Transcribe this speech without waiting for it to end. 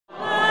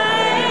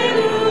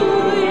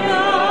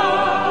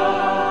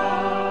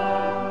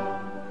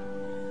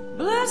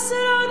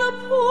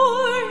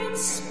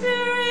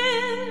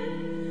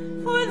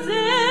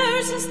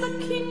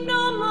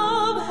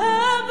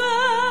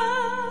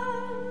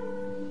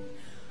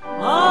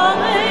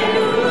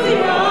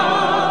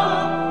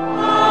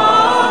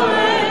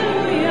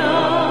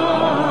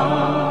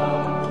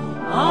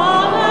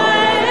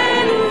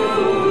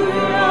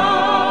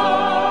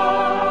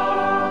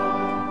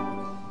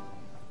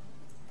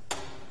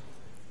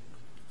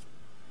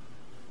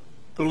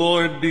The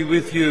Lord be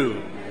with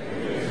you.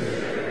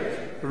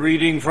 A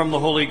reading from the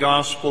Holy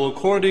Gospel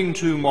according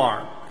to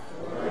Mark.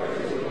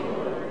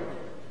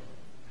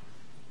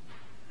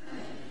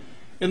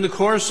 In the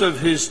course of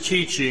his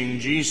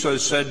teaching,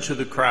 Jesus said to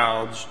the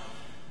crowds,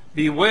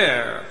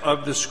 "Beware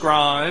of the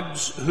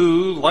scribes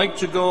who like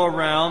to go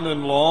around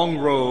in long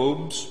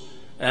robes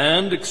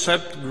and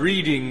accept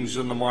greetings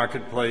in the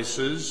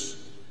marketplaces,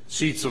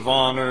 seats of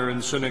honor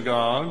in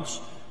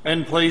synagogues,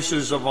 and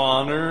places of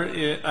honor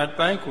at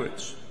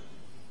banquets.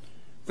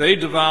 They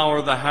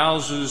devour the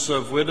houses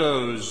of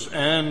widows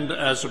and,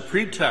 as a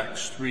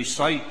pretext,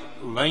 recite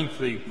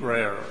lengthy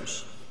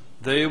prayers.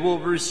 They will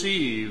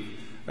receive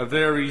a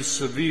very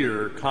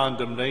severe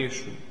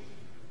condemnation."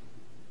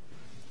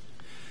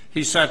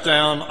 He sat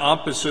down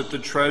opposite the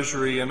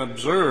treasury and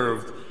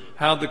observed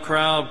how the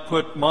crowd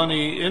put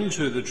money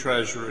into the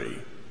treasury.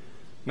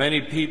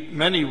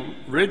 Many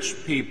rich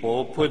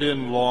people put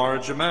in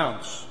large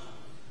amounts.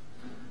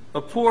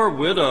 A poor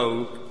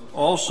widow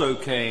also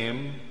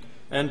came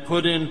and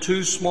put in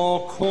 2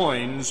 small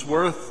coins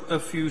worth a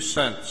few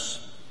cents.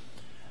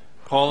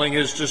 Calling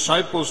his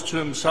disciples to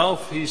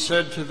himself, he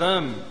said to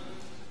them,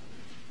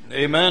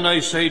 "Amen,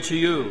 I say to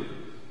you,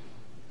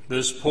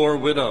 this poor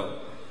widow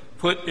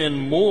put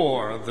in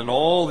more than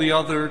all the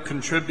other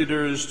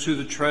contributors to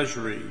the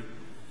treasury,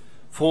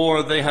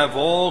 for they have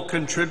all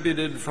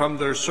contributed from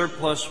their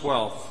surplus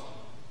wealth,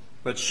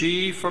 but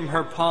she from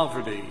her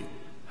poverty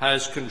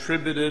has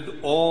contributed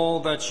all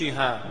that she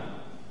had,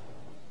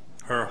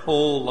 her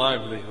whole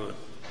livelihood."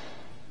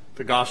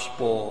 The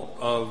Gospel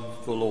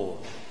of the Lord.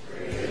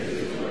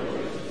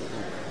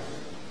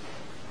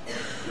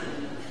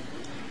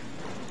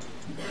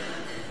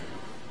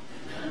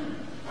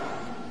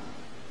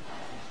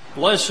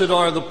 Blessed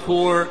are the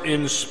poor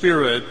in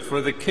spirit,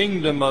 for the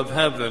kingdom of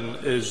heaven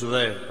is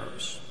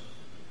theirs.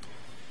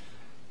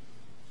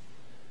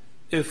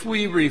 If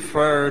we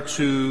refer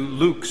to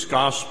Luke's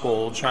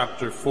Gospel,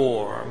 chapter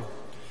 4,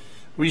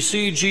 we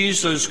see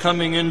Jesus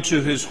coming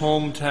into his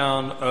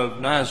hometown of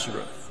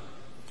Nazareth.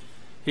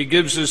 He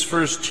gives his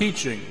first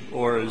teaching,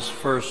 or his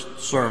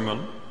first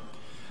sermon,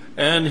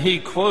 and he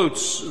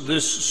quotes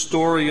this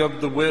story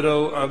of the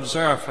widow of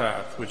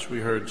Zarephath, which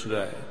we heard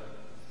today.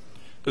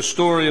 The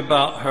story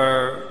about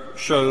her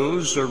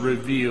shows or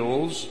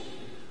reveals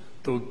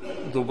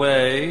the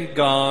way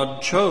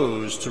God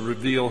chose to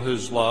reveal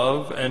his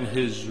love and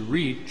his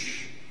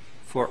reach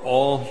for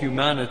all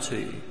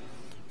humanity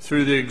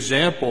through the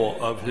example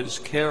of his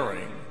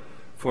caring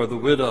for the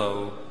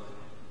widow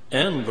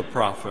and the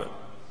prophet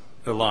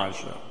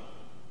Elijah.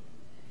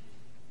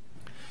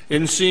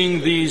 In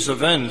seeing these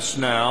events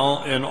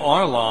now in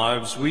our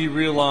lives, we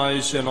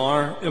realize in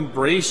our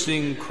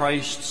embracing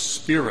Christ's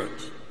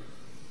Spirit,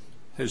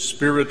 his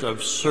spirit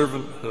of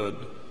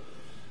servanthood,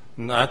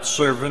 and that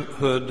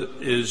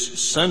servanthood is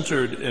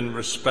centered in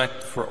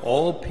respect for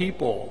all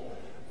people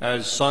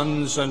as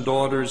sons and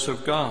daughters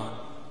of God.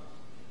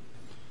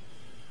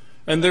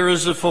 And there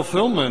is a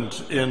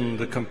fulfillment in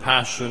the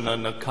compassion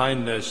and the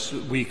kindness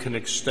we can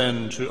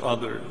extend to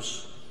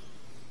others.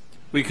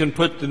 We can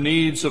put the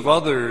needs of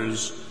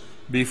others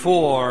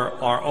before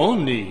our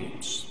own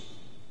needs,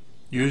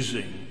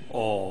 using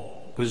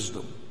all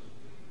wisdom.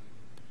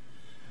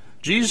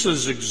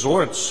 Jesus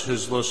exhorts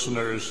his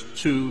listeners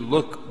to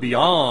look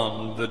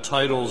beyond the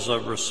titles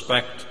of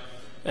respect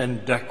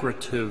and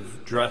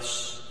decorative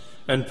dress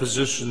and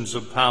positions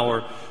of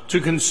power, to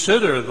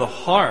consider the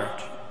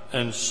heart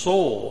and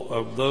soul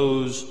of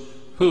those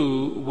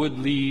who would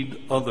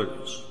lead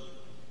others.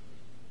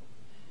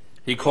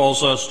 He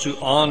calls us to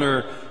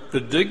honor the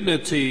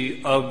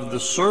dignity of the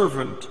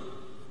servant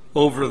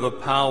over the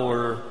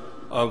power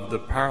of the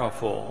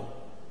powerful.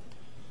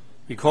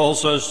 He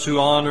calls us to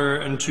honor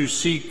and to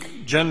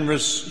seek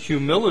generous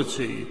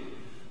humility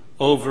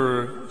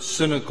over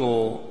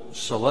cynical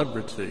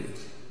celebrity,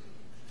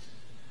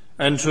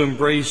 and to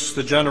embrace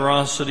the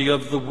generosity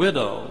of the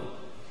widow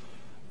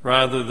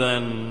rather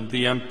than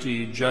the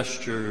empty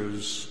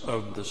gestures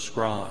of the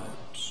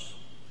scribes.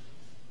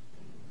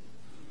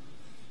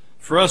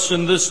 For us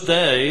in this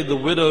day, the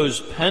widow's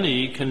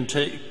penny can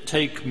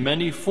take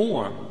many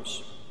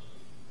forms.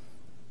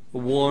 A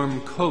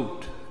warm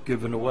coat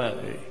given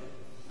away,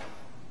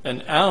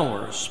 an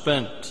hour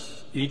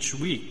spent each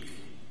week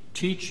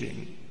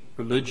teaching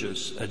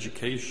religious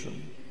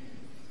education,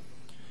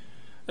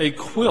 a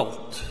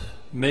quilt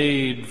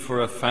made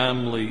for a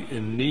family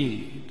in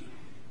need,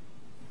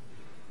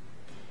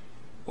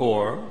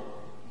 or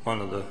one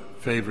of the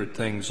favorite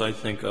things I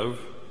think of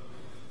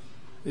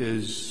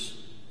is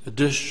a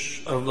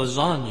dish of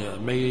lasagna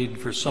made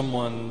for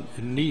someone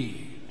in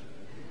need.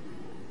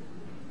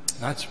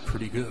 That's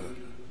pretty good.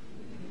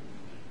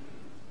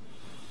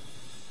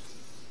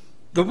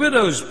 The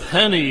widow's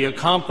penny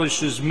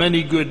accomplishes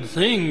many good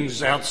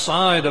things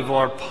outside of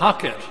our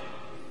pocket,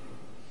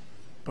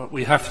 but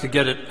we have to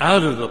get it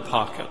out of the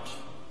pocket.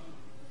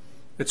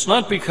 It's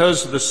not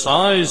because of the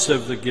size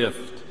of the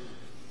gift,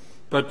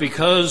 but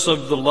because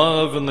of the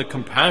love and the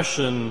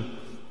compassion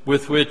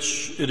with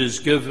which it is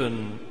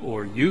given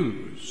or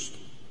used.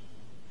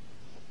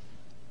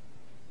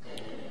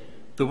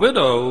 The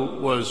widow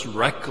was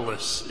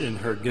reckless in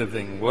her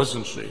giving,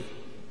 wasn't she?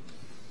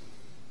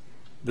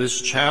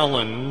 This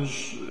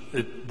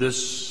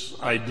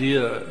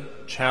idea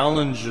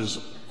challenges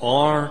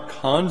our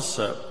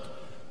concept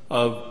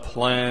of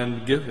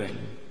planned giving,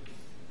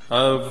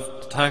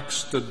 of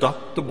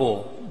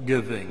tax-deductible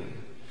giving,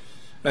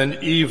 and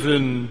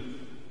even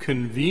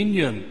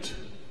convenient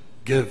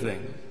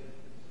giving.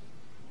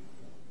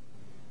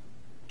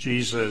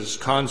 Jesus'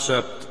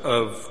 concept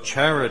of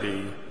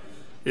charity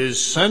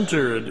is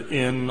centered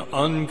in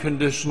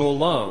unconditional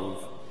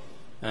love,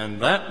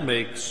 and that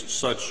makes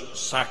such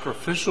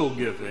sacrificial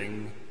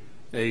giving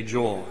a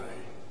joy.